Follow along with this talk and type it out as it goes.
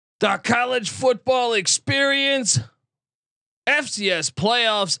The college football experience, FCS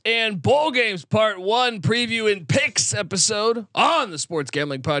playoffs, and bowl games part 1 preview and picks episode on the Sports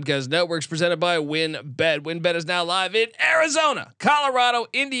Gambling Podcast Networks presented by WynnBET. WynnBET is now live in Arizona, Colorado,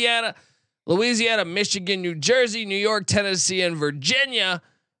 Indiana, Louisiana, Michigan, New Jersey, New York, Tennessee, and Virginia.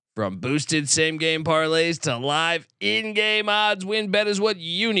 From boosted same game parlays to live in-game odds, WynnBET is what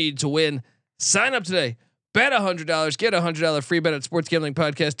you need to win. Sign up today. Bet $100, get $100 free bet at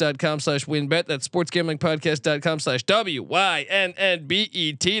sportsgamblingpodcast.com/WynnBET. That's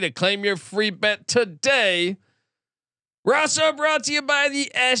sportsgamblingpodcast.com/WYNNBET to claim your free bet today. We're also brought to you by the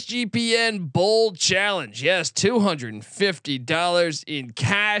SGPN Bowl Challenge. Yes, $250 in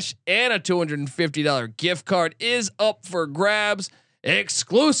cash and a $250 gift card is up for grabs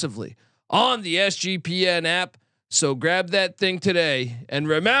exclusively on the SGPN app. So grab that thing today and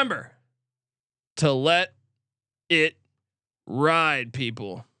remember to let it ride,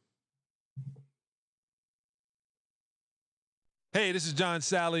 people. Hey, this is John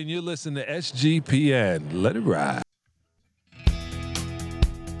Sally, and you're listening to SGPN. Let it ride.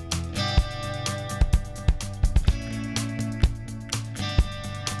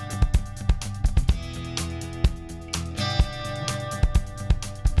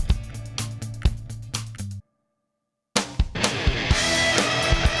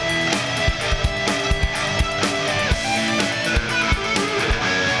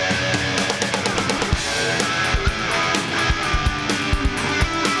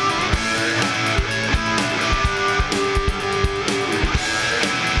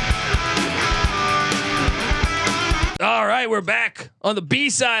 We're back on the B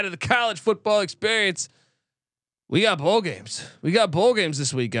side of the college football experience. We got bowl games. We got bowl games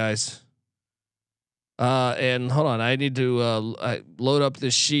this week, guys. And hold on, I need to load up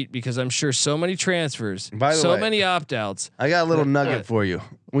this sheet because I'm sure so many transfers, so many opt-outs. I got a little nugget for you.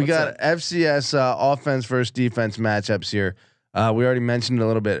 We got that? FCS offense versus defense matchups here. We already mentioned it a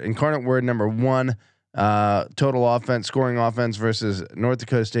little bit. Incarnate Word number 1, total offense, scoring offense versus North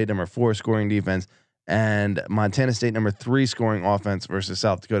Dakota State number 4, scoring defense. And Montana State number 3 scoring offense versus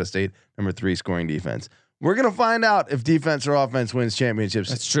South Dakota State number 3 scoring defense. We're gonna find out if defense or offense wins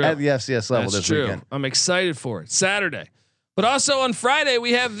championships at the FCS level this weekend. I'm excited for it. Saturday, but also on Friday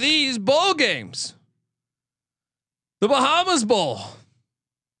we have these bowl games. The Bahamas Bowl.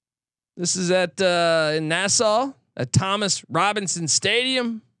 This is at in Nassau at Thomas Robinson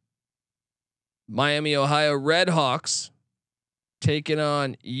Stadium. Miami, Ohio Redhawks taking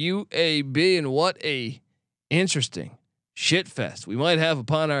on UAB, and what a interesting shit fest we might have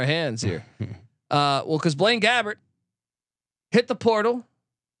upon our hands here. Well, because Blaine Gabbert hit the portal.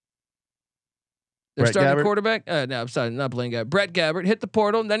 Their starting quarterback. No, I'm sorry, not Blaine Gabbert. Brett Gabbert hit the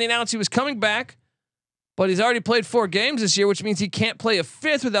portal. And then he announced he was coming back, but he's already played 4 games this year, which means he can't play a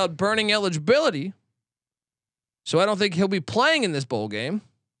 5th without burning eligibility. So I don't think he'll be playing in this bowl game.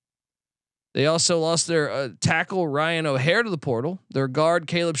 They also lost their tackle Ryan O'Hare to the portal, their guard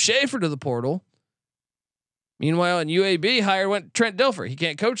Caleb Schaefer to the portal. Meanwhile, in UAB, went Trent Dilfer. He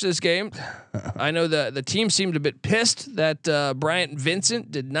can't coach this game. I know the team seemed a bit pissed that Bryant Vincent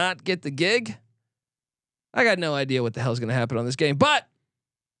did not get the gig. I got no idea what the hell's going to happen on this game, but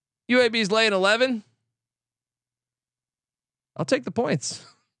UAB's laying 11. I'll take the points.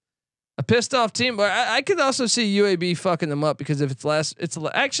 A pissed off team, but I could also see UAB fucking them up because if it's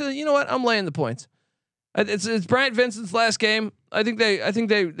actually, you know what? I'm laying the points. It's Bryant Vincent's last game. I think they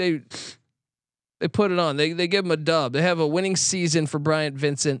put it on. They give him a dub. They have a winning season for Bryant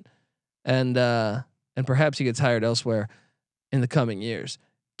Vincent, and perhaps he gets hired elsewhere in the coming years.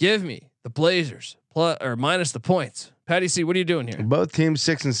 Give me the Blazers plus or minus the points. Patty C, what are you doing here? Both teams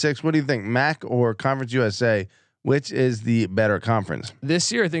 6-6. What do you think, MAC or Conference USA? Which is the better conference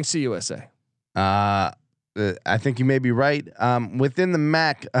this year? I think CUSA. I think you may be right. Within the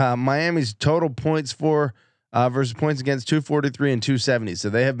MAC, Miami's total points for versus points against 243 and 270. So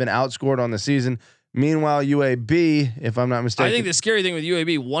they have been outscored on the season. Meanwhile, UAB, if I'm not mistaken, I think the scary thing with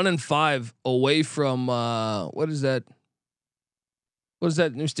UAB 1-5 away from what is that? What is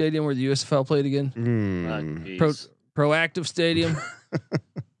that new stadium where the USFL played again? Proactive Stadium.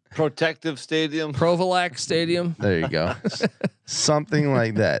 Protective Stadium, Provolac Stadium. There you go, something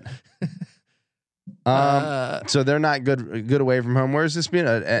like that. So they're not good away from home. Where's this being?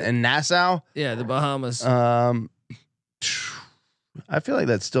 In Nassau? Yeah, the Bahamas. I feel like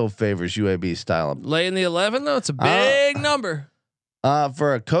that still favors UAB style. Laying the 11 though, it's a big number.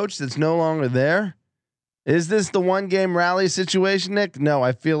 For a coach that's no longer there. Is this the 1 game rally situation, Nick? No,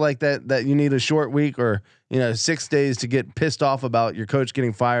 I feel like that you need a short week or 6 days to get pissed off about your coach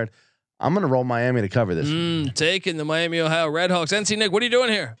getting fired. I'm gonna roll Miami to cover this. Taking the Miami Ohio Redhawks. NC Nick, what are you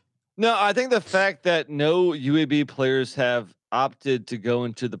doing here? No, I think the fact that no UAB players have opted to go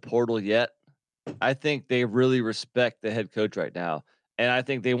into the portal yet, I think they really respect the head coach right now. And I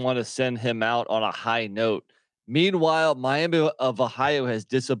think they want to send him out on a high note. Meanwhile, Miami of Ohio has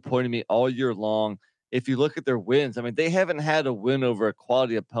disappointed me all year long. If you look at their wins, I mean, they haven't had a win over a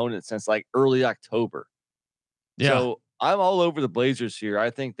quality opponent since like early October. Yeah. So I'm all over the Blazers here.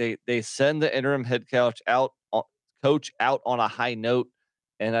 I think they send the interim head coach out on a high note,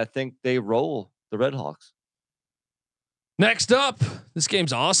 and I think they roll the Red Hawks. Next up, this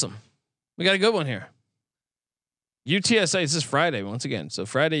game's awesome. We got a good one here. UTSA. This is Friday once again. So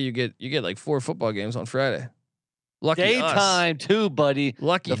Friday you get like 4 football games on Friday. Lucky Daytime us. too, buddy.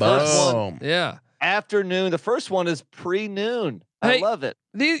 Lucky The first us. one, Yeah. afternoon. The first one is pre-noon. I Hey, love it.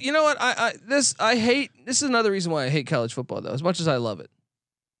 You know what? I hate. This is another reason why I hate college football though. As much as I love it,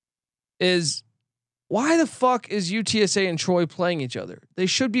 is why the fuck is UTSA and Troy playing each other? They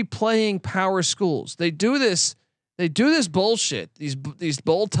should be playing power schools. They do this bullshit. These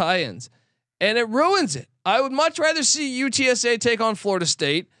bowl tie-ins, and it ruins it. I would much rather see UTSA take on Florida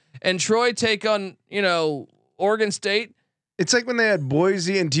State and Troy take on Oregon State. It's like when they had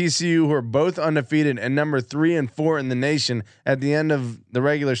Boise and TCU, who are both undefeated and number 3 and 4 in the nation at the end of the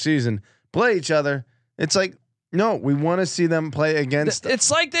regular season, play each other. It's like, no, we want to see them play against.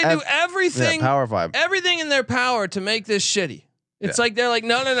 It's like they do everything, Power 5, everything in their power to make this shitty. It's like they're like,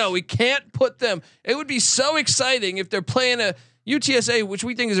 no, we can't put them. It would be so exciting if they're playing a UTSA, which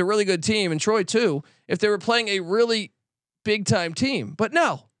we think is a really good team, and Troy too, if they were playing a really big time team. But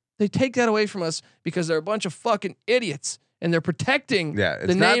no, they take that away from us because they're a bunch of fucking idiots. And they're protecting it's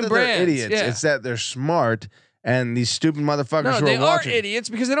the not name that brands. they're idiots. Yeah. It's that they're smart and these stupid motherfuckers No, who they are watching. are idiots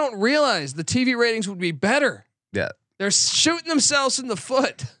because they don't realize the TV ratings would be better. Yeah. They're shooting themselves in the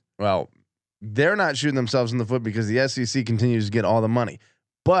foot. Well, they're not shooting themselves in the foot because the SEC continues to get all the money.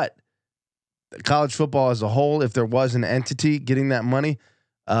 But college football as a whole, if there was an entity getting that money,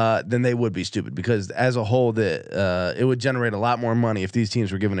 then they would be stupid because as a whole, it would generate a lot more money if these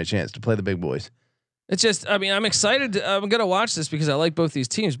teams were given a chance to play the big boys. It's just, I mean, I'm excited. I'm gonna watch this because I like both these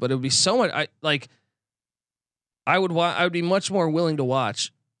teams, but it would be so much. I would be much more willing to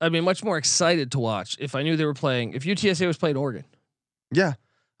watch. I'd be much more excited to watch if I knew they were playing. If UTSA was playing Oregon. Yeah,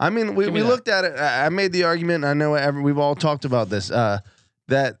 I mean, we looked at it. I made the argument. I know we've all talked about this. That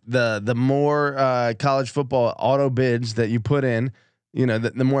the more college football auto bids that you put in,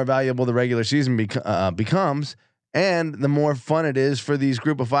 the more valuable the regular season becomes, and the more fun it is for these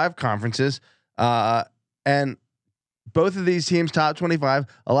Group of 5 conferences. And both of these teams, top 25.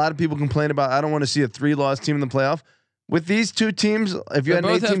 A lot of people complain about, I don't want to see a 3-loss team in the playoff. With these two teams, if you had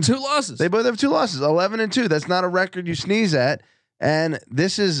both 8 have teams, 2 losses. they both have 2 losses, 11-2. That's not a record you sneeze at. And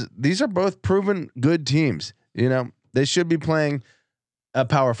these are both proven good teams. They should be playing a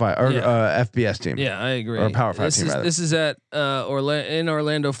Power 5 or FBS team. Yeah, I agree. Or a Power 5 team. This is at in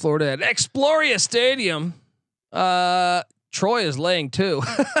Orlando, Florida, at Exploria Stadium. Troy is laying 2.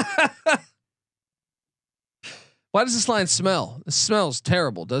 Why does this line smell? It smells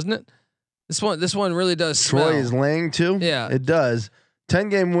terrible, doesn't it? This one really does smell. Troy is laying 2. Yeah, it does.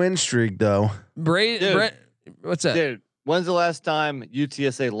 10-game win streak though. What's that? Dude, when's the last time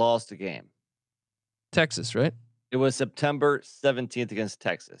UTSA lost a game? Texas, right? It was September 17th against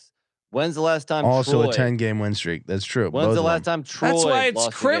Texas. When's the last time? Also Troy, a 10-game win streak. That's true. When's Both the of last them. time Troy? That's why it's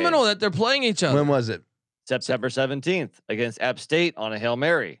lost criminal that they're playing each other. When was it? September 17th against App State on a Hail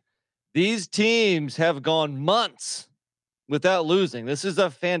Mary. These teams have gone months without losing. This is a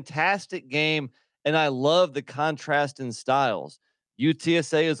fantastic game, and I love the contrast in styles.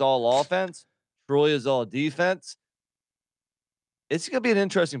 UTSA is all offense. Troy is all defense. It's going to be an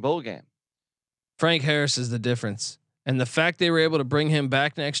interesting bowl game. Frank Harris is the difference, and the fact they were able to bring him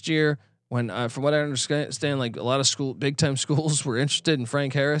back next year, when from what I understand, like a lot of big time schools were interested in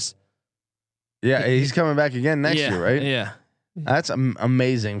Frank Harris. Yeah, he's coming back again next year, right? Yeah, that's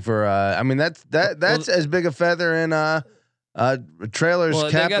amazing for. I mean, that's as big a feather in Trailer's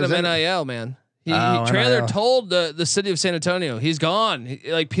well, cap. They got as him any. NIL, man. Trailer NIL. told the city of San Antonio he's gone.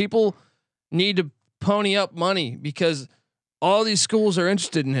 People need to pony up money because all these schools are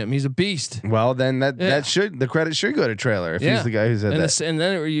interested in him. He's a beast. Well, then the credit should go to Trailer if he's the guy who said that. And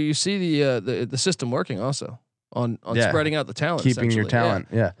then you see the system working also on spreading out the talent, keeping your talent.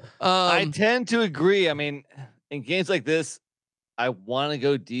 Yeah. I tend to agree. I mean, in games like this, I want to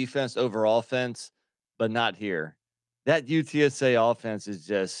go defense over offense, but not here. That UTSA offense is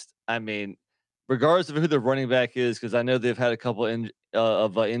just, I mean, regardless of who the running back is, because I know they've had a couple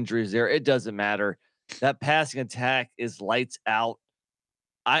of injuries there. It doesn't matter. That passing attack is lights out.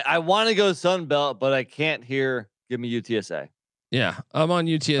 I want to go Sun Belt, but I can't here. Give me UTSA. Yeah, I'm on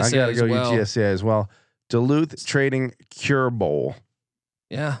UTSA. I gotta as go well. UTSA as well. Duluth Trading Cure Bowl.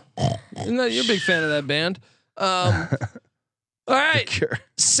 Yeah, you're a big fan of that band. All right, Cure.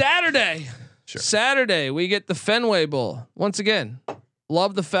 Saturday. Sure. Saturday, we get the Fenway Bowl. Once again,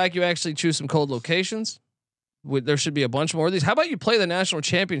 love the fact you actually choose some cold locations. There should be a bunch more of these. How about you play the national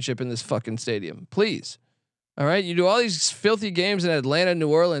championship in this fucking stadium, please? All right, you do all these filthy games in Atlanta, New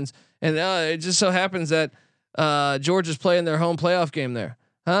Orleans, and it just so happens that Georgia's playing their home playoff game there,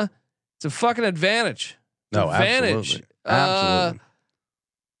 huh? It's a fucking advantage. No, Advantage. absolutely.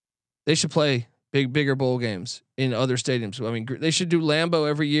 They should play bigger bowl games in other stadiums. I mean, they should do Lambeau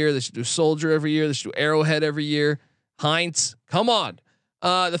every year. They should do Soldier every year. They should do Arrowhead every year. Heinz, come on.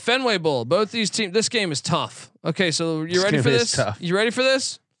 The Fenway Bowl. Both these teams. This game is tough. Okay, so you ready for this? You ready for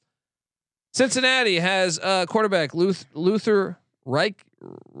this? Cincinnati has quarterback Luther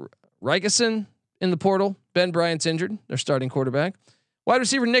Reichison in the portal. Ben Bryant's injured. Their starting quarterback. Wide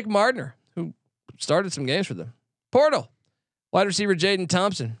receiver Nick Mardner, who started some games for them. Portal. Wide receiver Jaden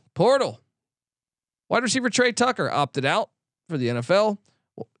Thompson. Portal. Wide receiver Trey Tucker opted out for the NFL.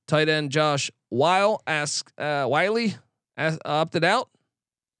 Tight end Josh Wiley opted out.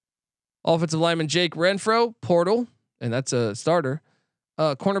 Offensive lineman Jake Renfro, portal, and that's a starter.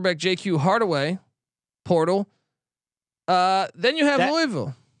 Cornerback JQ Hardaway, portal. Then you have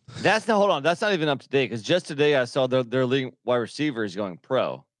Louisville. That's not. Hold on, that's not even up to date because just today I saw their leading wide receiver is going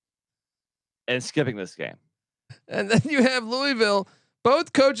pro, and skipping this game. And then you have Louisville.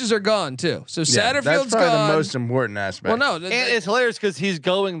 Both coaches are gone too. So Satterfield's that's probably gone. the most important aspect. Well, no, And it's hilarious because he's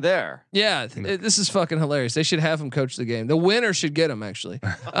going there. yeah, this is fucking hilarious. They should have him coach the game. The winner should get him actually.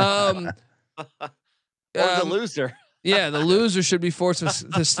 Or the loser. Yeah, the loser should be forced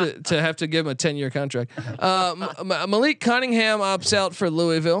to have to give him a 10-year contract. Malik Cunningham opts out for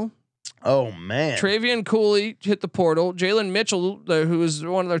Louisville. Oh man, Travian Cooley hit the portal. Jalen Mitchell, who is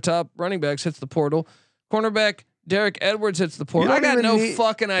one of their top running backs, hits the portal. Cornerback Derek Edwards hits the portal. I got no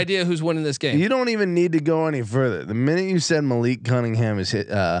fucking idea who's winning this game. You don't even need to go any further. The minute you said Malik Cunningham is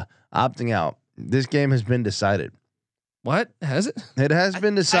opting out, this game has been decided. What has it? It has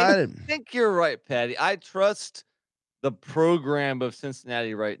been decided. I think you're right, Patty. I trust the program of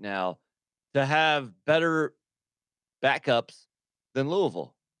Cincinnati right now to have better backups than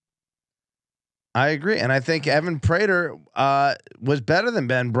Louisville. I agree, and I think Evan Prater was better than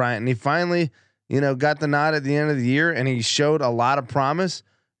Ben Bryant, and he finally, got the nod at the end of the year, and he showed a lot of promise.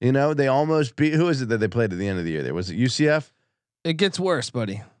 They almost beat. Who is it that they played at the end of the year? There was it UCF. It gets worse,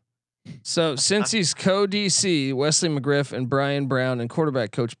 buddy. So Cincy's co-DC Wesley McGriff and Brian Brown and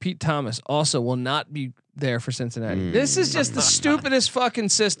quarterback coach Pete Thomas also will not be there for Cincinnati. This is just the stupidest fucking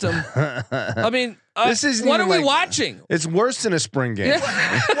system. I mean, this is what are we watching? It's worse than a spring game.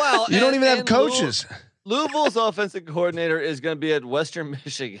 Yeah. Well, you don't even have coaches. Louisville's offensive coordinator is going to be at Western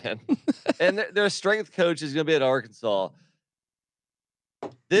Michigan, and their strength coach is going to be at Arkansas.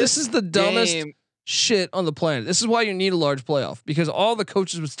 This is the dumbest shit on the planet. This is why you need a large playoff, because all the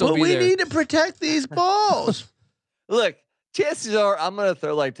coaches would still be there. We need to protect these balls. Look, chances are I'm going to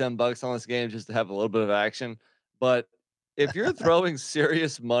throw like $10 on this game just to have a little bit of action. But if you're throwing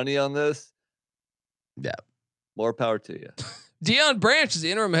serious money on this, yeah, more power to you. Deion Branch is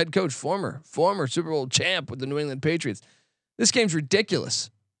the interim head coach, former Super Bowl champ with the New England Patriots. This game's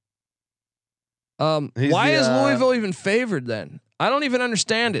ridiculous. Why is Louisville even favored then? I don't even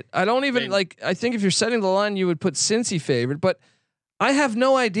understand it. I don't even I think if you're setting the line, you would put Cincy favored, but I have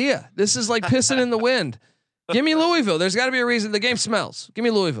no idea. This is like pissing in the wind. Give me Louisville. There's got to be a reason. The game smells. Give me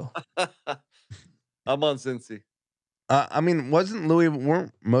Louisville. I'm on Cincy.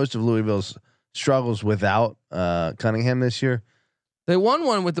 Weren't most of Louisville's struggles without Cunningham this year? They won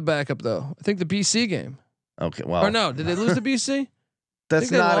one with the backup though. I think the BC game. Okay, well, or no, did they lose to BC?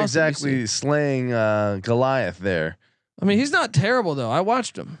 That's not exactly slaying Goliath there. I mean, he's not terrible though. I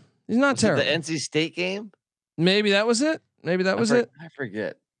watched him. He's not terrible. The NC State game? Maybe that was it. Maybe that was it. I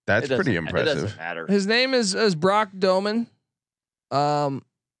forget. That's pretty impressive. It doesn't matter. His name is Brock Doman. Yeah,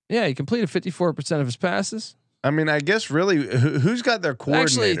 he completed 54% of his passes. I mean, I guess really, who's got their coordinators?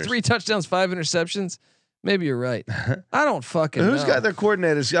 Actually, 3 touchdowns, 5 interceptions. Maybe you're right. I don't fucking know. Who's got their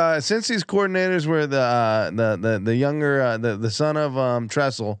coordinators? Since these coordinators were the younger the son of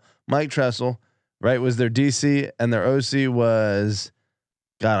Tressel, Mike Tressel, right? Was their DC, and their OC was,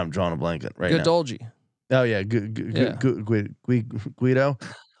 God, I'm drawing a blanket right now. Dolgi. Oh yeah, Guido.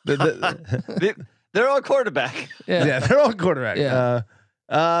 They're all quarterback. Yeah, they're all quarterback. Yeah.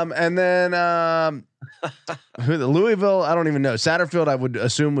 And then Louisville, I don't even know. Satterfield, I would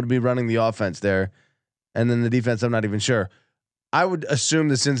assume, would be running the offense there. And then the defense, I'm not even sure. I would assume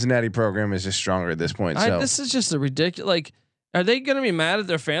the Cincinnati program is just stronger at this point. So this is just a ridiculous. Like, Are they going to be mad if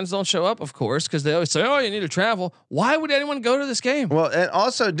their fans don't show up? Of course, because they always say, "Oh, you need to travel." Why would anyone go to this game? Well, and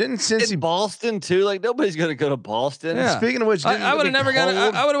also didn't Cincy In Boston too. Like nobody's gonna go to Boston. Yeah. Speaking of which, I would have never got.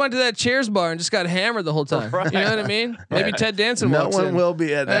 I would have went to that Cheers bar and just got hammered the whole time. Right. You know what I mean? Maybe Ted Danson. No walks one in. will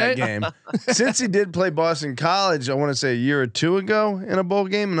be at that Right? game. Since he did play Boston College, I want to say a year or two ago in a bowl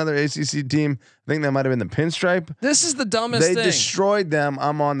game, another ACC team. I think that might have been the Pinstripe. This is the dumbest They thing. destroyed them.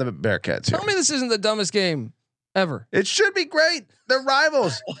 I'm on the Bearcats here. Tell me this isn't the dumbest game ever. It should be great. They're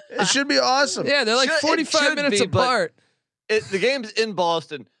rivals. It should be awesome. Yeah, they're like It 45 minutes be, but apart. The game's in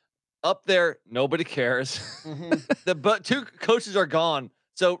Boston. Up there, nobody cares. But two coaches are gone,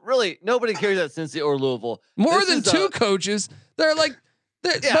 so really nobody cares at Cincy or Louisville. More This than is two coaches. They're like,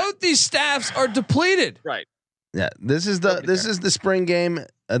 Yeah. both these staffs are depleted. Right. Yeah, this is the spring game,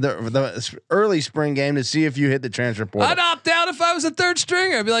 the early spring game to see if you hit the transfer portal. I'd opt out if I was a third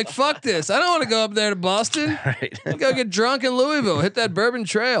stringer. I'd be like, fuck this. I don't want to go up there to Boston. Right. Go get drunk in Louisville. Hit that Bourbon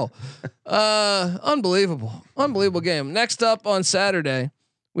Trail. Unbelievable. Unbelievable game. Next up on Saturday,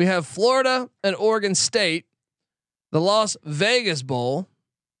 we have Florida and Oregon State, the Las Vegas Bowl.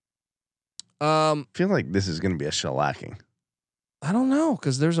 I feel like this is going to be a shellacking. I don't know,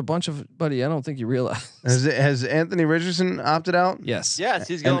 because there's a bunch of buddy. I don't think you realize. Has Anthony Richardson opted out? Yes. Yes,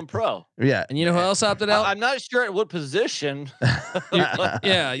 he's going pro. Yeah. And you know who else opted out? I'm not sure at what position.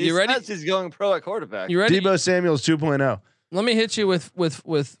 Yeah. He You ready? says he's going pro at quarterback. You ready? Debo Samuel's 2.0. Let me hit you with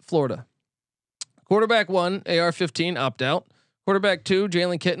Florida. Quarterback 1, AR-15, opt out. Quarterback 2,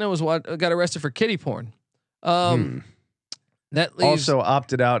 Jalen Kitna got arrested for kiddie porn. That leaves Also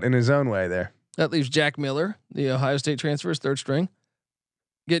opted out in his own way there. that leaves Jack Miller, the Ohio State transfer, third string,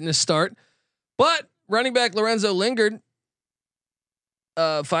 getting his start. But running back Lorenzo Lingard,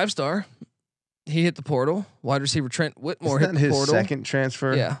 5-star, he hit the portal. Wide receiver Trent Whitmore Isn't hit that the his portal. second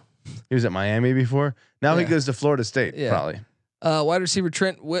transfer? Yeah. He was at Miami before. Now he Yeah. goes to Florida State, Yeah. probably. Wide receiver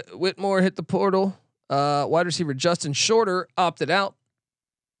Trent Whitmore hit the portal. Wide receiver Justin Shorter opted out.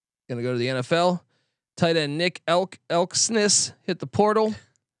 Gonna go to the NFL. Tight end Nick Elksness hit the portal.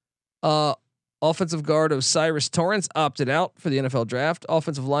 Offensive guard Osiris Torrance opted out for the NFL draft.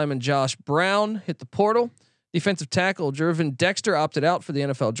 Offensive lineman Josh Brown hit the portal. Defensive tackle Jervin Dexter opted out for the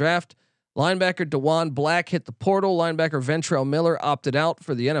NFL draft. Linebacker DeJuan Black hit the portal. Linebacker Ventrell Miller opted out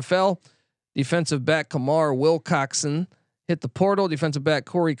for the NFL. Defensive back Kamar Wilcoxon hit the portal. Defensive back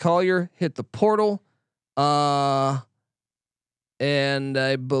Corey Collier hit the portal. And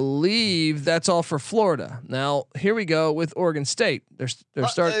I believe that's all for Florida. Now here we go with Oregon State. They're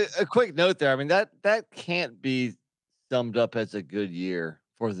starting. A quick note there. I mean that can't be summed up as a good year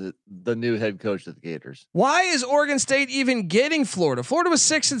for the new head coach of the Gators. Why is Oregon State even getting Florida? Florida was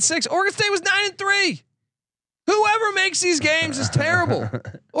 6-6. Oregon State was 9-3. Whoever makes these games is terrible.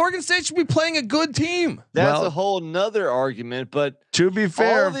 Oregon State should be playing a good team. That's Well- a whole nother argument. But To be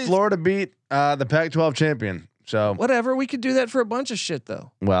fair, these- Florida beat the Pac-12 champion. So, Whatever. We could do that for a bunch of shit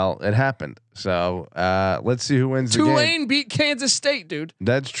though. well, it happened. So let's see who wins the game. Tulane beat Kansas State, dude.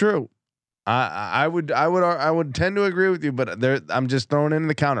 That's true. I would tend to agree with you, but I'm just throwing in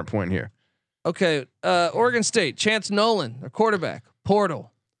the counterpoint here. Okay. Oregon State, Chance Nolan, their quarterback,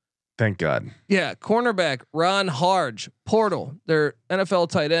 portal. Thank God. Yeah, cornerback Ron Harge, portal. Their NFL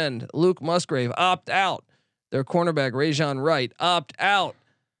tight end Luke Musgrave opt out. Their cornerback Rajon Wright opt out.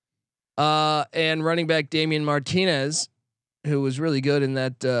 And running back Damian Martinez, who was really good in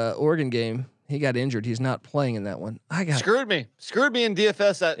that Oregon game, he got injured. He's not playing in that one. screwed me in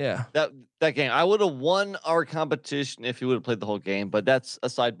DFS Yeah. that game. I would have won our competition if he would have played the whole game. But that's a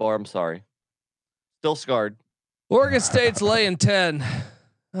sidebar. I'm sorry. Still scarred. Oregon State's laying 10.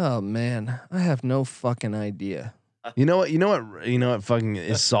 Oh man, I have no fucking idea. You know what fucking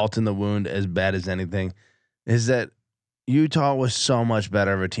is salt in the wound as bad as anything is that Utah was so much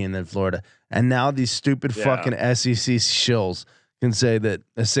better of a team than Florida. And now these stupid fucking SEC shills can say that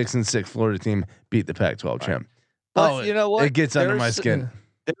a 6-6 Florida team beat the Pac-12 champ. But you know what? It gets under my There's- skin.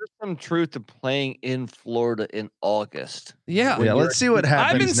 There's some truth to playing in Florida in August. Yeah. Yeah, let's see what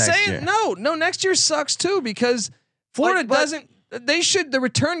happens I've been next saying year. no, next year sucks too because Florida But- doesn't. The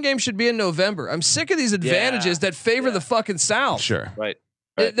return game should be in November. I'm sick of these advantages that favor the fucking South. Sure. Right.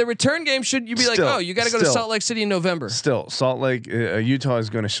 The return game should you be like, Still- oh, you got to go to still. Salt Lake City in November. Still, Salt Lake, Utah is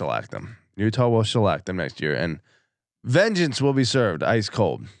going to shellac them. Utah will shellac them next year, and vengeance will be served ice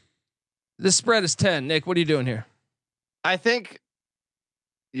cold. The spread is 10. Nick, what are you doing here? I think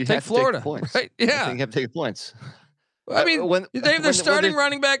you Take have Florida, to take the points. right? I Yeah. think you have to take the points. I mean, they have their starting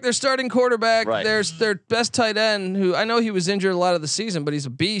running back, their starting quarterback, Right. there's their best tight end, who I know he was injured a lot of the season, but he's a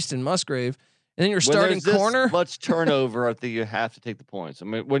beast in Musgrave. And then your starting corner. Much turnover. I think you have to take the points. I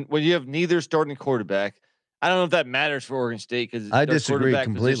mean, when you have neither starting quarterback, I don't know if that matters for Oregon State because I disagree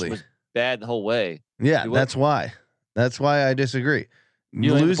completely. Was bad the whole way. Yeah, that's why. That's why I disagree.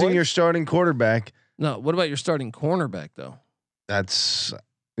 Losing your starting quarterback. No, what about your starting cornerback though? That's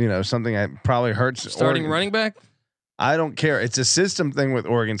something that probably hurts. Starting running back. I don't care. It's a system thing with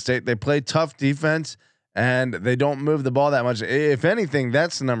Oregon State. They play tough defense and they don't move the ball that much. If anything,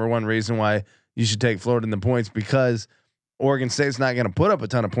 that's the number one reason why you should take Florida in the points, because Oregon State's not going to put up a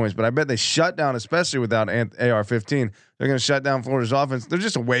ton of points, but I bet they shut down, especially without AR-15. They're going to shut down Florida's offense. They're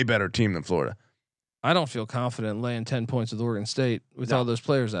just a way better team than Florida. I don't feel confident laying 10 points with Oregon State with all those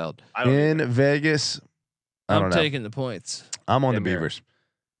players out. In Vegas, I'm taking the points. I'm on the Beavers.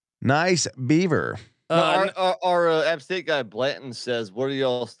 Nice Beaver. Our App State guy Blanton says, "What are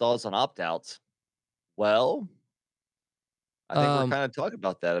y'all's thoughts on opt-outs?" Well, I think we're kind of talking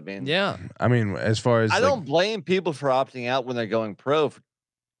about that. I mean, as far as I don't blame people for opting out when they're going pro.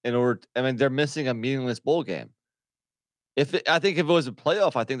 They're missing a meaningless bowl game. I think if it was a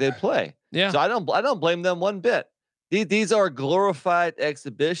playoff, I think they'd play. Yeah. So I don't blame them one bit. These are glorified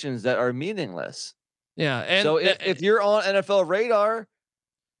exhibitions that are meaningless. Yeah. And so if you're on NFL radar,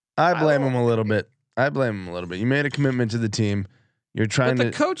 I blame them a little bit. You made a commitment to the team. You're trying but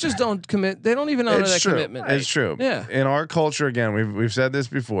the coaches don't commit. They don't even honor that commitment. It's true. Yeah. In our culture, again, we've said this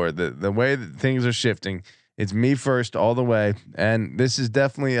before. The way that things are shifting, it's me first all the way, and this is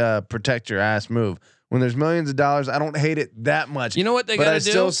definitely a protect your ass move. When there's millions of dollars, I don't hate it that much. You know what they got to do? But I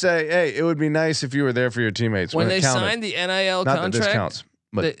still say, hey, it would be nice if you were there for your teammates when they signed the NIL Not contract. That this counts,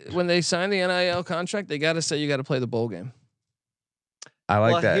 but when they sign the NIL contract, they got to say you got to play the bowl game. I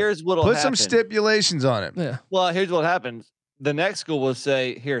like that. Here's what'll Put happen. some stipulations on it. Yeah. Well, here's what happens. The next school will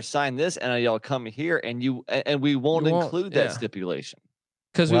say, "Here, sign this, and y'all come here, and we won't include that stipulation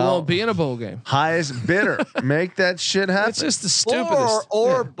because we won't be in a bowl game." Highest bidder, make that shit happen. It's just the stupidest.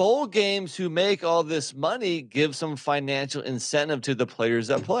 Or bowl games who make all this money give some financial incentive to the players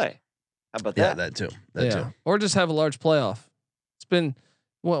that play. How about that? Yeah, that too. That too. Or just have a large playoff. It's been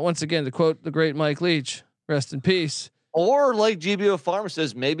once again to quote the great Mike Leach, rest in peace. Or like GBO Farm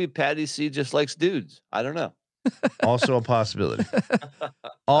says, maybe Patty C just likes dudes. I don't know. Also a possibility.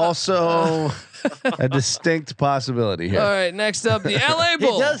 Also a distinct possibility here. All right, next up, the LA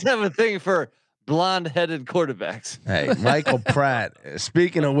Bowl. He does have a thing for blonde-headed quarterbacks. Hey, Michael Pratt.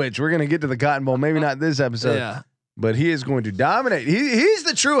 Speaking of which, we're going to get to the Cotton Bowl. Maybe not this episode, but he is going to dominate. He's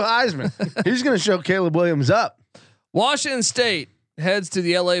the true Heisman. He's going to show Caleb Williams up. Washington State heads to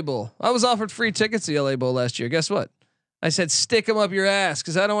the LA Bowl. I was offered free tickets to the LA Bowl last year. Guess what? I said, stick them up your ass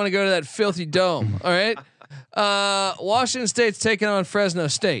because I don't want to go to that filthy dome. All right. Washington State's taking on Fresno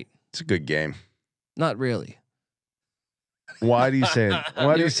State. It's a good game. Not really. Why do you say it?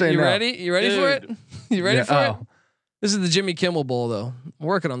 Why do you say you no? ready? You ready for it? You ready for it? This is the Jimmy Kimmel Bowl, though. I'm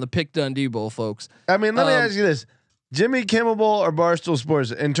working on the Pick Dundee Bowl, folks. I mean, let me ask you this: Jimmy Kimmel Bowl or Barstool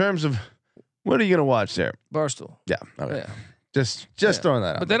Sports? In terms of what are you going to watch there? Barstool. Yeah. Okay. Yeah. Just throwing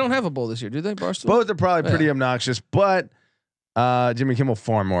that out. But they don't have a bowl this year, do they? Barstool. Both are probably pretty obnoxious, but Jimmy Kimmel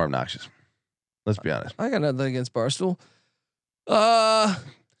far more obnoxious. Let's be honest. I got nothing against Barstool.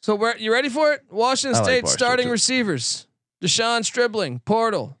 So you ready for it? Washington State starting receivers: Deshaun Stribling,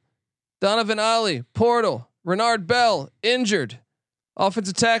 portal; Donovan Ollie, portal; Renard Bell, injured;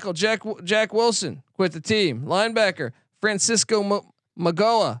 offensive tackle Jack Wilson quit the team; linebacker Francisco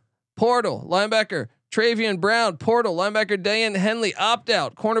Magoa, portal; linebacker Travion Brown, portal; linebacker Dayan Henley, opt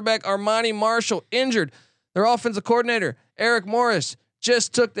out; cornerback Armani Marshall, injured. Their offensive coordinator Eric Morris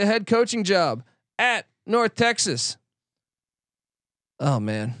just took the head coaching job at North Texas. Oh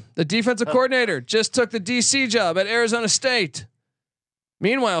man, the defensive coordinator just took the DC job at Arizona State.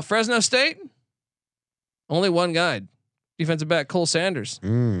 Meanwhile, Fresno State, only one guy, defensive back Cole Sanders,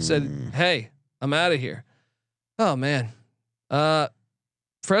 said, "Hey, I'm out of here." Oh man,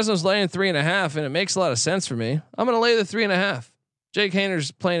 Fresno's laying 3.5, and it makes a lot of sense for me. I'm going to lay the 3.5. Jake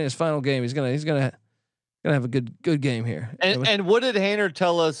Hayner's playing his final game. He's gonna have a good game here. And what did Hayner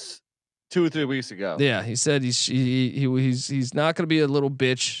tell us 2 or 3 weeks ago? Yeah, he said he's not going to be a little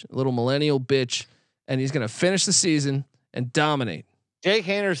bitch, a little millennial bitch, and he's going to finish the season and dominate. Jake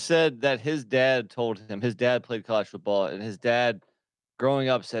Hayner said that his dad told him, his dad played college football, and his dad growing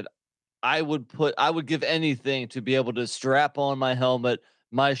up said, I would give anything to be able to strap on my helmet,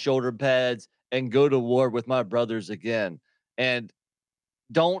 my shoulder pads, and go to war with my brothers again. And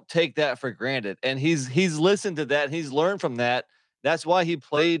don't take that for granted. And he's listened to that. He's learned from that. That's why he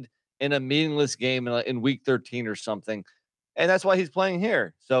played in a meaningless game in week 13 or something. And that's why he's playing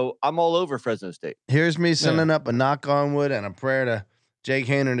here. So I'm all over Fresno State. Here's me sending up a knock on wood and a prayer to Jake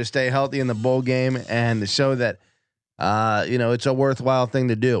Hayner to stay healthy in the bowl game and to show that, it's a worthwhile thing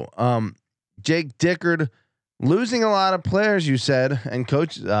to do. Jake Dickard losing a lot of players, you said, and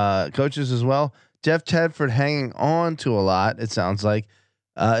coaches as well. Jeff Tedford hanging on to a lot. It sounds like.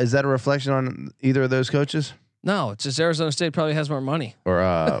 Is that a reflection on either of those coaches? No, it's just Arizona State probably has more money. Or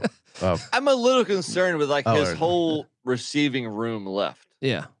I'm a little concerned with like his or- whole receiving room left.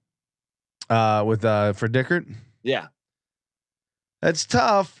 Yeah. with for Dickert? Yeah. That's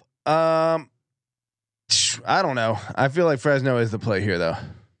tough. I don't know. I feel like Fresno is the play here, though.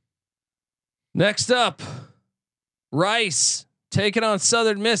 Next up, Rice taking on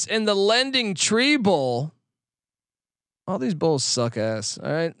Southern Miss in the Lending Tree Bowl. All these bowls suck ass.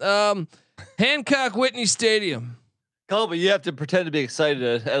 All right. Hancock Whitney Stadium. Colby, you have to pretend to be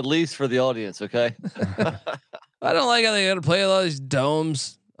excited at least for the audience, okay? I don't like how they got to play a lot of these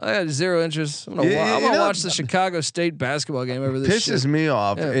domes. I got zero interest. I'm gonna, I'm gonna watch the Chicago State basketball game over this. Pisses shit. me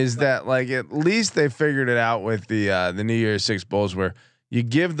off Yeah. is that like at least they figured it out with the New Year's Six bowls where you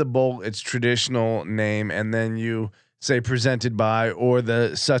give the bowl its traditional name and then you say presented by or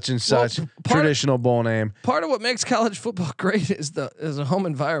the such and such traditional bowl name. Part of what makes college football great is the home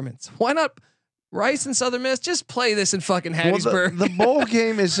environments. Why not Rice and Southern Miss? Just play this in fucking Hattiesburg. Well, the bowl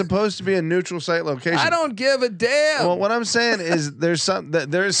game is supposed to be a neutral site location. I don't give a damn. Well, what I'm saying is there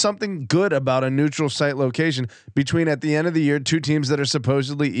is something good about a neutral site location between at the end of the year two teams that are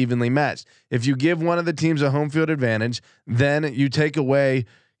supposedly evenly matched. If you give one of the teams a home field advantage, then you take away,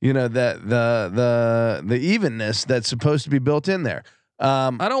 that the evenness that's supposed to be built in there. I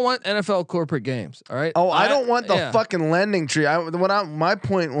don't want NFL corporate games. All right. I don't want the fucking Lending Tree. My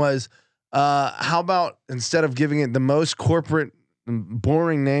point was, how about instead of giving it the most corporate,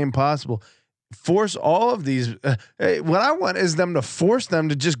 boring name possible, force all of these. What I want is them to force them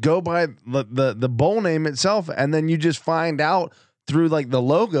to just go by the bowl name itself, and then you just find out through like the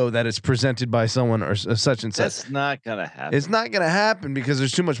logo that it's presented by someone or such and such. That's not gonna happen. It's not gonna happen because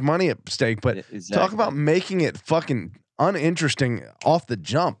there's too much money at stake. But Exactly. talk about making it fucking uninteresting off the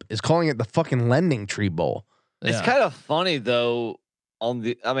jump is calling it the fucking Lending Tree Bowl. It's Yeah. kind of funny though.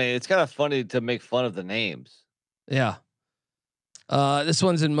 It's kind of funny to make fun of the names. Yeah. This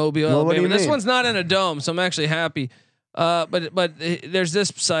one's in Mobile, Well, what do Alabama. you This mean? one's not in a dome, so I'm actually happy. But there's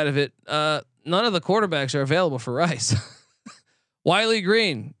this side of it. None of the quarterbacks are available for Rice. Wiley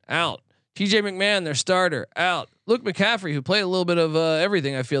Green out. TJ McMahon, their starter, out. Luke McCaffrey, who played a little bit of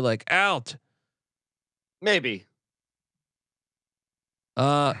everything, I feel like, out. Maybe.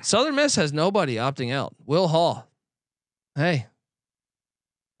 Southern Miss has nobody opting out. Will Hall. Hey,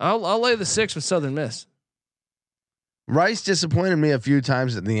 I'll lay the 6 with Southern Miss. Rice disappointed me a few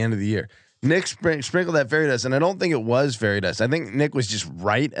times at the end of the year. Nick sprinkled that fairy dust, and I don't think it was fairy dust. I think Nick was just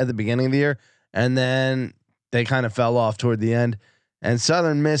right at the beginning of the year, and then they kind of fell off toward the end. And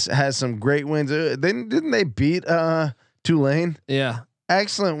Southern Miss has some great wins. Didn't they beat Tulane? Yeah.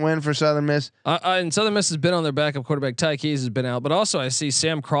 Excellent win for Southern Miss. And Southern Miss has been on their backup quarterback. Ty Keys has been out, but also I see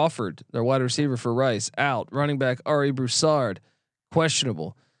Sam Crawford, their wide receiver for Rice, out. Running back Ari Broussard,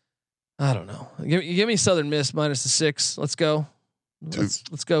 questionable. I don't know. Give me Southern Miss minus the 6. Let's go.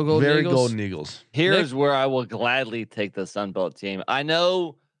 Let's go Golden Very Eagles. Golden Eagles. Here's where I will gladly take the Sun Belt team. I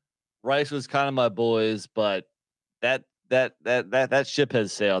know Rice was kind of my boys, but that ship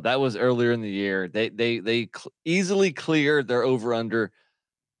has sailed. That was earlier in the year. They easily cleared their over under.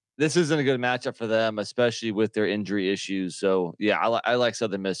 This isn't a good matchup for them, especially with their injury issues. So yeah, I like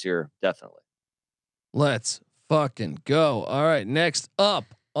Southern Miss here definitely. Let's fucking go. All right, next up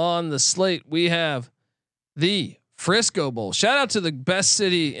on the slate we have the Frisco Bowl. Shout out to the best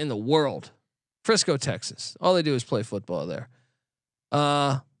city in the world, Frisco, Texas. All they do is play football there.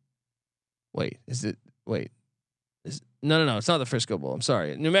 No, it's not the Frisco Bowl. I'm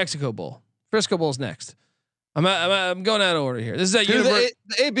sorry, New Mexico Bowl. Frisco Bowl's next. I'm going out of order here. This is at The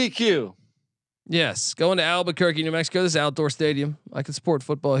ABQ. Yes, going to Albuquerque, New Mexico. This is outdoor stadium. I can support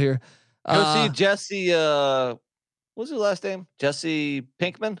football here. Go see Jesse. What's his last name? Jesse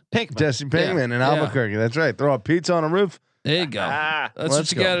Pinkman. Jesse Pinkman in Yeah. Albuquerque. That's right. Throw a pizza on a roof. There you go. Ah, That's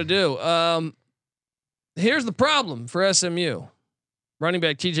Let's what you go. got to do. Here's the problem for SMU. Running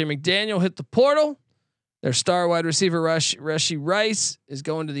back TJ McDaniel hit the portal. Their star wide receiver Rashi Rice is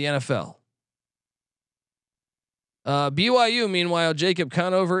going to the NFL. BYU, meanwhile, Jacob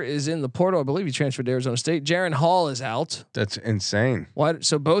Conover is in the portal. I believe he transferred to Arizona State. Jaron Hall is out. That's insane.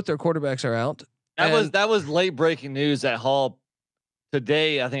 So both their quarterbacks are out. that was late breaking news at Hall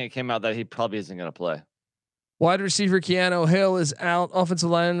today. I think it came out that he probably isn't going to play. Wide receiver Keanu Hill is out. Offensive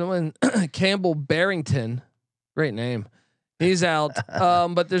lineman Campbell Barrington, great name, he's out.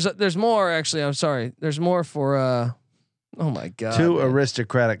 But there's more actually. I'm sorry. There's more for. Oh my god. Two man.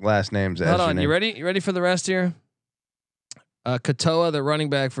 aristocratic last names. Hold on. You ready? You ready for the rest here? Katoa, the running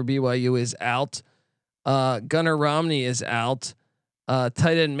back for BYU, is out. Gunnar Romney is out.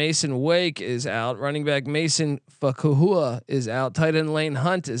 Tight end Mason Wake is out. Running back Mason Fakuhua is out. Tight end Lane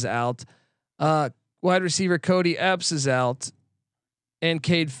Hunt is out. Wide receiver Cody Epps is out. And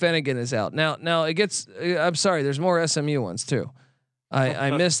Cade Fennegan is out. Now it gets. I'm sorry. There's more SMU ones too.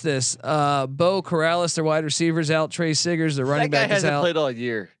 I missed this. Bo Corrales, their wide receiver's out. Trey Siggers, the running back, is hasn't out. played all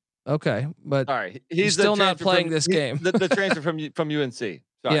year. Okay, but All right, he's still not playing this game. The transfer from UNC. Sorry,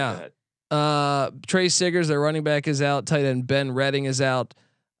 Yeah. go ahead. Trey Siggers, their running back, is out. Tight end Ben Redding is out.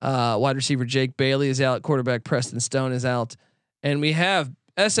 Wide receiver Jake Bailey is out. Quarterback Preston Stone is out. And we have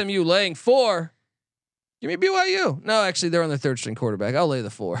SMU laying 4. Give me BYU. No, actually, they're on their 3rd string quarterback. I'll lay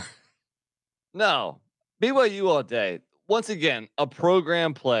the 4. No, BYU all day. Once again, a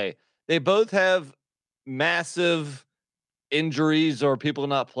program play. They both have massive injuries or people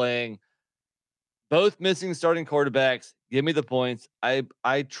not playing. Both missing starting quarterbacks. Give me the points. I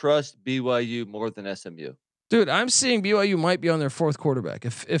trust BYU more than SMU. Dude, I'm seeing BYU might be on their 4th quarterback.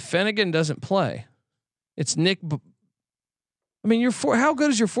 If Fennegan doesn't play, it's Nick. I mean, how good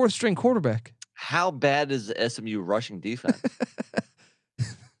is your 4th string quarterback? How bad is the SMU rushing defense?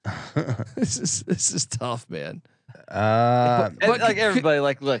 This is tough, man. But like everybody,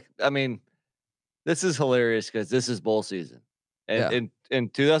 look. I mean, this is hilarious because this is bowl season, and in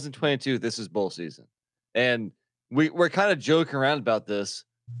 2022, this is bowl season, and we're kind of joking around about this,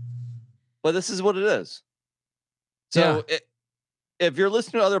 but this is what it is. So if you're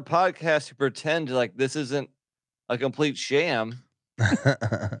listening to other podcasts who pretend like this isn't a complete sham,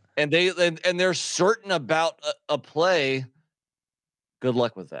 and they're certain about a play, good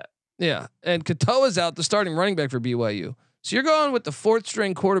luck with that. Yeah, and Katoa's out, the starting running back for BYU. So you're going with the 4th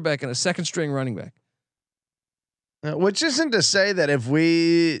string quarterback and a 2nd string running back. Which isn't to say that if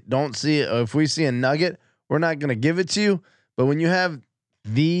we see a nugget, we're not going to give it to you. But when you have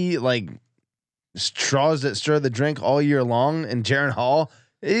the straws that stir the drink all year long, and Jaren Hall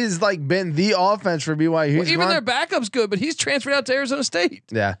is been the offense for BYU. Well, even their backup's good, but he's transferred out to Arizona State.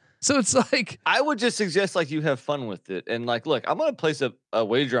 Yeah. So it's like, I would just suggest you have fun with it, and look, I'm gonna place a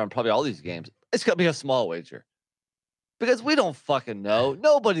wager on probably all these games. It's gonna be a small wager because we don't fucking know.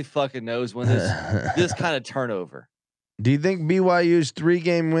 Nobody fucking knows when this kind of turnover. Do you think BYU's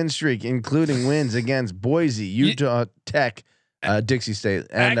 3-game win streak, including wins against Boise, Utah Tech, Dixie State,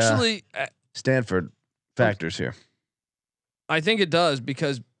 and actually Stanford, factors here? I think it does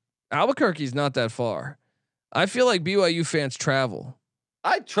because Albuquerque's not that far. I feel like BYU fans travel.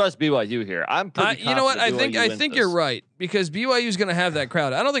 I trust BYU here. I'm pretty. You know what? I think this. you're right because BYU is going to have that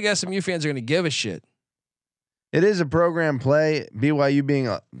crowd. I don't think SMU fans are going to give a shit. It is a program play. BYU being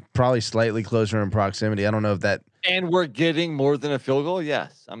probably slightly closer in proximity. I don't know if that. And we're getting more than a field goal.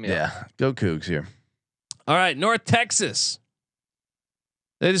 Yes, Go Cougs here. All right, North Texas.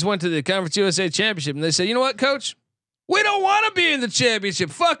 They just went to the Conference USA Championship and they said, "You know what, Coach? We don't want to be in the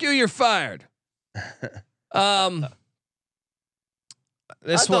championship. Fuck you. You're fired."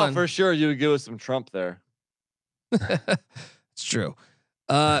 This I thought one for sure you would give us some Trump there. It's true.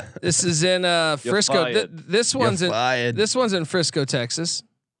 This is in Frisco. This one's in Frisco, Texas.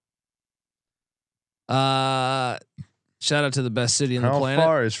 Shout out to the best city in the planet. How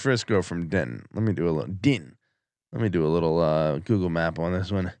far is Frisco from Denton? Let me do a little Google map on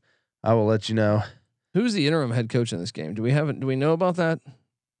this one. I will let you know. Who's the interim head coach in this game? Do we know about that?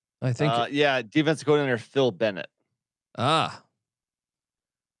 I think defensive coordinator Phil Bennett.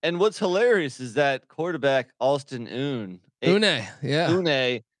 And what's hilarious is that quarterback Austin Une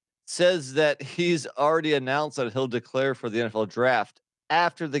says that he's already announced that he'll declare for the NFL draft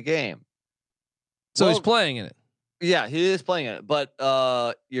after the game. So he's playing in it. Yeah, he is playing in it, but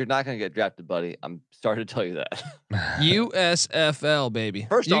you're not going to get drafted, buddy. I'm sorry to tell you that. USFL, baby.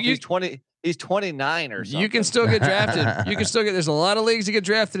 First off, he's 20. He's 29 or something. You can still get drafted. There's a lot of leagues to get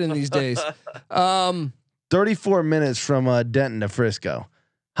drafted in these days. 34 minutes from Denton to Frisco.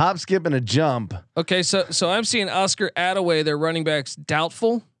 Hop, skip, and a jump. Okay, so I'm seeing Oscar Attaway, their running backs,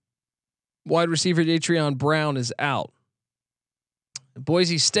 doubtful. Wide receiver De'Treon Brown is out.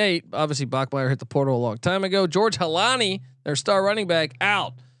 Boise State, obviously Bachmeier hit the portal a long time ago. George Halani, their star running back,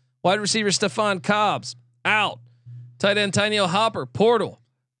 out. Wide receiver Stephon Cobbs, out. Tight end Tyneil Hopper, portal.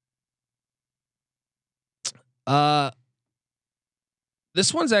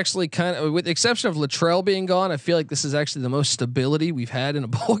 This one's actually kind of, with the exception of Latrell being gone, I feel like this is actually the most stability we've had in a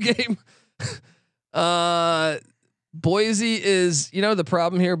bowl game. Boise is, the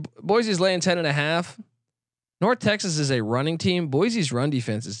problem here. Boise's laying 10.5. North Texas is a running team. Boise's run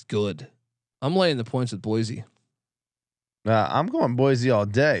defense is good. I'm laying the points with Boise. I'm going Boise all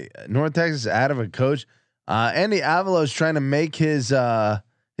day. North Texas out of a coach. Andy Avalos trying to make his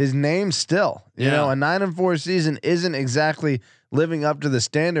his name still. You know, Yeah. a 9-4 season isn't exactly living up to the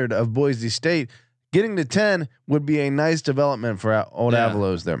standard of Boise State. Getting to 10 would be a nice development for old Yeah.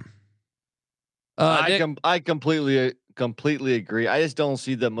 Avalos there. Nick, I completely agree. I just don't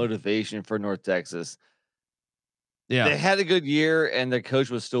see the motivation for North Texas. yeah. They had a good year, and their coach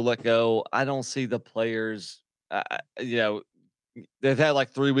was still let go. I don't see the players. You know, they've had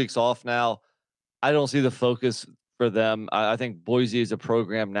like 3 weeks off now. I don't see the focus for them. I think Boise is a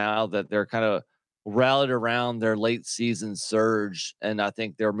program now that they're kind of rallied around their late season surge, and I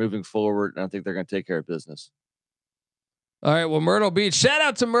think they're moving forward, and I think they're going to take care of business. All right. Well, Myrtle Beach. Shout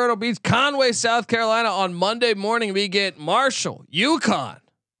out to Myrtle Beach, Conway, South Carolina. On Monday morning, we get Marshall, UConn.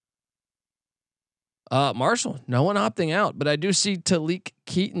 Marshall, no one opting out, but I do see Talik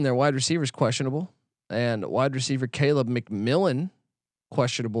Keaton, their wide receiver, is questionable, and wide receiver Caleb McMillan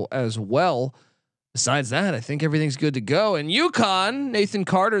questionable as well. Besides that, I think everything's good to go. And UConn, Nathan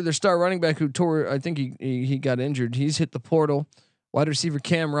Carter, their star running back who tore, I think he got injured. He's hit the portal. Wide receiver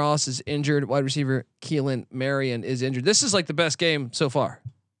Cam Ross is injured. Wide receiver Keelan Marion is injured. This is like the best game so far.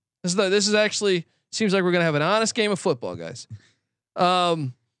 This is actually seems like we're gonna have an honest game of football, guys.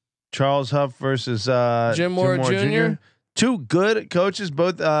 Charles Huff versus Jim Moore Jr. Two good coaches,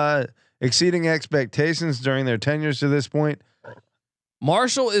 both exceeding expectations during their tenures to this point.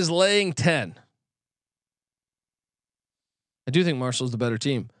 Marshall is laying 10. I do think Marshall's the better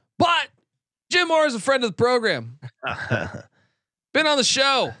team, but Jim Moore is a friend of the program. Been on the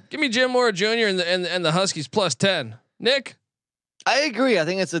show. Give me Jim Moore Jr. and the Huskies plus 10. Nick, I agree. I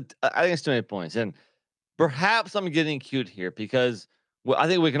think it's too many points, and perhaps I'm getting cute here because I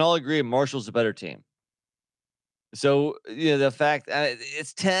think we can all agree Marshall's a better team. So the fact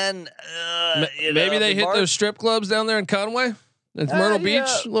it's 10. maybe they hit those strip clubs down there in Conway. It's Myrtle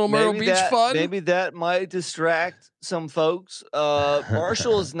Beach, little Myrtle Beach fun. Maybe that might distract some folks.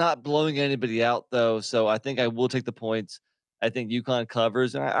 Marshall is not blowing anybody out though, so I think I will take the points. I think UConn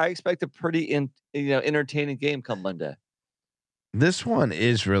covers, and I expect a pretty entertaining game come Monday. This one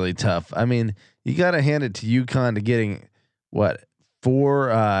is really tough. I mean, you got to hand it to UConn to getting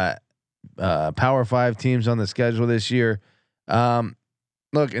 4 Power 5 teams on the schedule this year.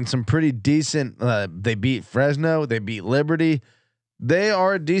 Look, and some pretty decent. They beat Fresno. They beat Liberty. They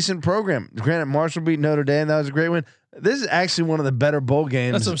are a decent program. Granted, Marshall beat Notre Dame. That was a great win. This is actually one of the better bowl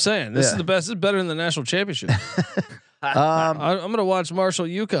games. That's what I'm saying. This is the best. This is better than the national championship. I'm going to watch Marshall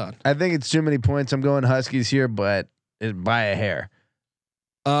UConn. I think it's too many points. I'm going Huskies here, but by a hair.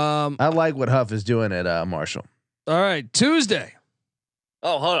 I like what Huff is doing at Marshall. All right, Tuesday.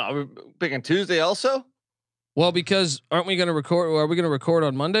 Oh, hold on. Are we picking Tuesday also? Well, because aren't we going to record? Are we going to record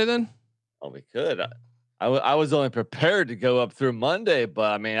on Monday then? Oh, we could. I was only prepared to go up through Monday,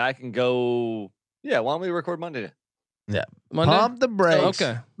 but I mean, I can go. Yeah, why don't we record Monday? Yeah, Monday. Pump the brakes.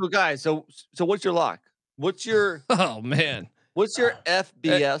 Okay. So guys, so what's your lock? What's your Oh man. What's your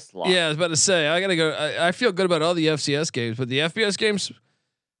FBS lock? Yeah, I was about to say I gotta go. I feel good about all the FCS games, but the FBS games.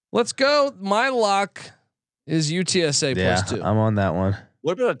 Let's go. My lock is UTSA plus 2. I'm on that one.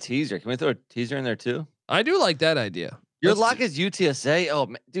 What about a teaser? Can we throw a teaser in there too? I do like that idea. Your lock is UTSA. Oh,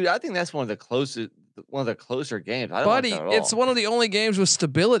 man, dude, I think that's one of the closer games. I don't Buddy, like that at all. it's one of the only games with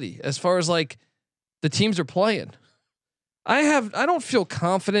stability as far as like the teams are playing. I don't feel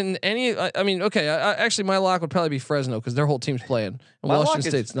confident in any. I mean, okay. Actually, my lock would probably be Fresno because their whole team's playing, and My Washington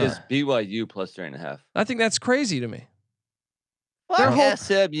lock State's is not. BYU plus 3.5. I think that's crazy to me. Their whole-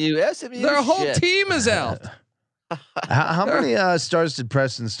 SMU. Their whole shit. team is out. How many stars did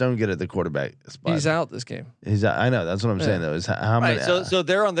Preston Stone get at the quarterback spot? He's out this game. He's out. I know. That's what I'm saying though. Is how many? Right, so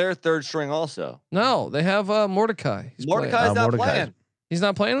they're on their third string also. No, they have Mordecai. He's playing. Mordecai's not Mordecai's- playing. He's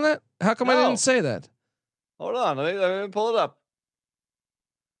not playing in that. How come I No. didn't say that? Hold on, let me pull it up.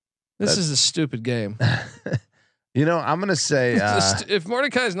 This is a stupid game. you know, I'm gonna say If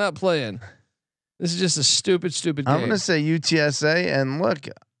Mordecai's not playing, this is just a stupid game. I'm gonna say UTSA, and look,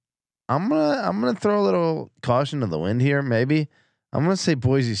 I'm gonna throw a little caution to the wind here. Maybe I'm gonna say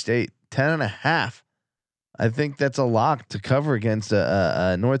Boise State 10.5. I think that's a lock to cover against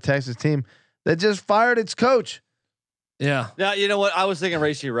a North Texas team that just fired its coach. Yeah. Now you know what I was thinking.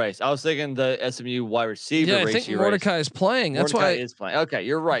 Racey Rice. I was thinking the SMU wide receiver. Yeah, I Racey think Mordecai is playing. That's Mordecai why is playing. Okay,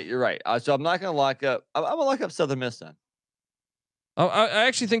 you're right. So I'm not gonna lock up. I'm gonna lock up Southern Miss then. I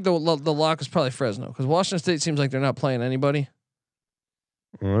actually think the lock is probably Fresno because Washington State seems like they're not playing anybody.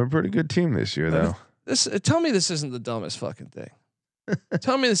 Well, they're a pretty good team this year, though. Tell me this isn't the dumbest fucking thing.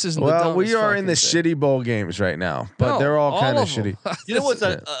 Tell me this isn't. Well, the we dumbest are in the fucking shitty bowl games right now, but No, they're all kind of of them. shitty. You know what's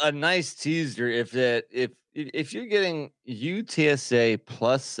a nice teaser if you're getting UTSA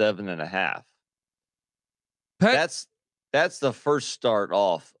plus 7.5. Pat, That's that's the first start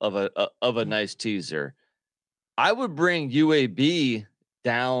off of a nice teaser. I would bring UAB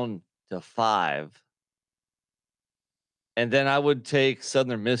down to 5, and then I would take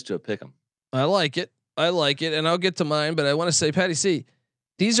Southern Miss to a pick'em. I like it, and I'll get to mine. But I want to say, Patty C,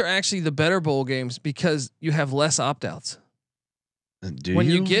 these are actually the better bowl games because you have less opt outs. When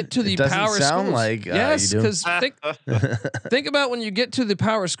you get to the power schools, like, yes, because think about when you get to the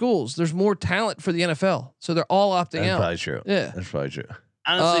power schools, there's more talent for the NFL, so they're all opting out. Probably true. Yeah, that's probably true.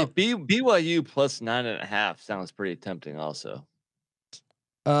 Honestly, BYU plus 9.5 sounds pretty tempting. Also,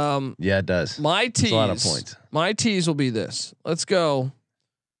 yeah, it does. My tease, a lot of points. My tease will be this. Let's go.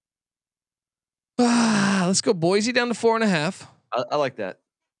 Let's go Boise down to 4.5. I like that.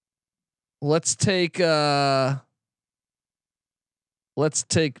 Let's take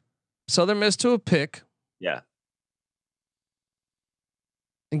Southern Miss to a pick. Yeah.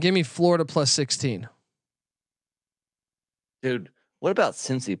 And give me Florida plus 16. Dude, what about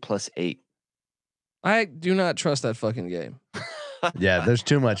Cincy plus 8? I do not trust that fucking game. Yeah, there's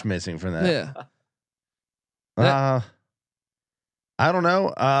too much missing from that. Yeah. I don't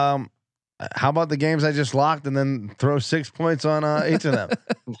know. How about the games I just locked and then throw 6 points on each of them?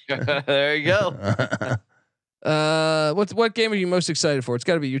 There you go. What game are you most excited for? It's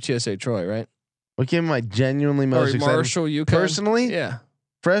got to be UTSA Troy, right? What game am I genuinely most excited? Marshall, UConn. Personally, yeah.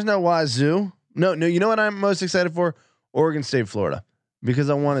 Fresno, Wazoo. No. You know what I'm most excited for? Oregon State, Florida, because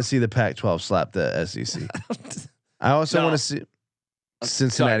I want to see the Pac-12 slap the SEC. I also want to see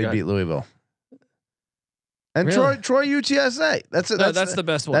Cincinnati beat Louisville. And really? Troy UTSA. That's the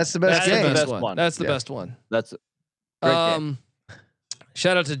best one. That's the best game. The best one. That's the best one. That's a great game.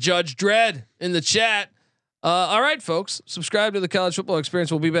 Shout out to Judge Dredd in the chat. All right, folks, subscribe to the College Football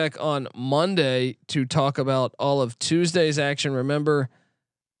Experience. We'll be back on Monday to talk about all of Tuesday's action. Remember,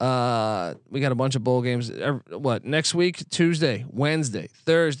 we got a bunch of bowl games. Next week? Tuesday, Wednesday,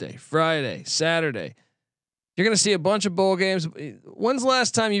 Thursday, Friday, Saturday. You're going to see a bunch of bowl games. When's the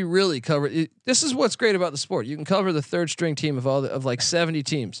last time you really covered it? This is what's great about the sport. You can cover the third string team of like 70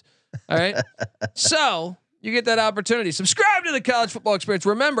 teams. All right. So you get that opportunity. Subscribe to the College Football Experience.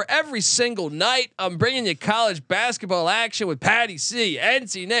 Remember, every single night I'm bringing you college basketball action with Patty C,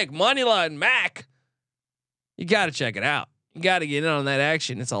 NC Nick, Moneyline Mac. You got to check it out. You got to get in on that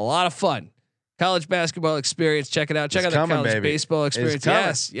action. It's a lot of fun. College basketball experience. Check it out. Check out the college baseball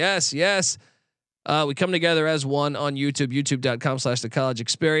experience. Yes. We come together as one on YouTube, youtube.com/the college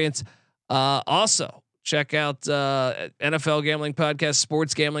experience. Also check out NFL gambling podcast,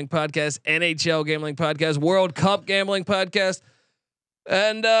 sports gambling podcast, NHL gambling podcast, World Cup gambling podcast.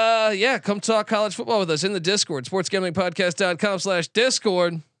 And come talk college football with us in the Discord,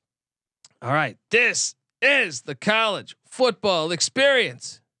 sportsgamblingpodcast.com/Discord. All right. This is the college football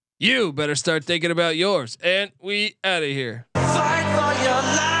experience. You better start thinking about yours. And we out of here. Fight for your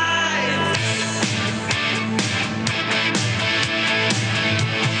life.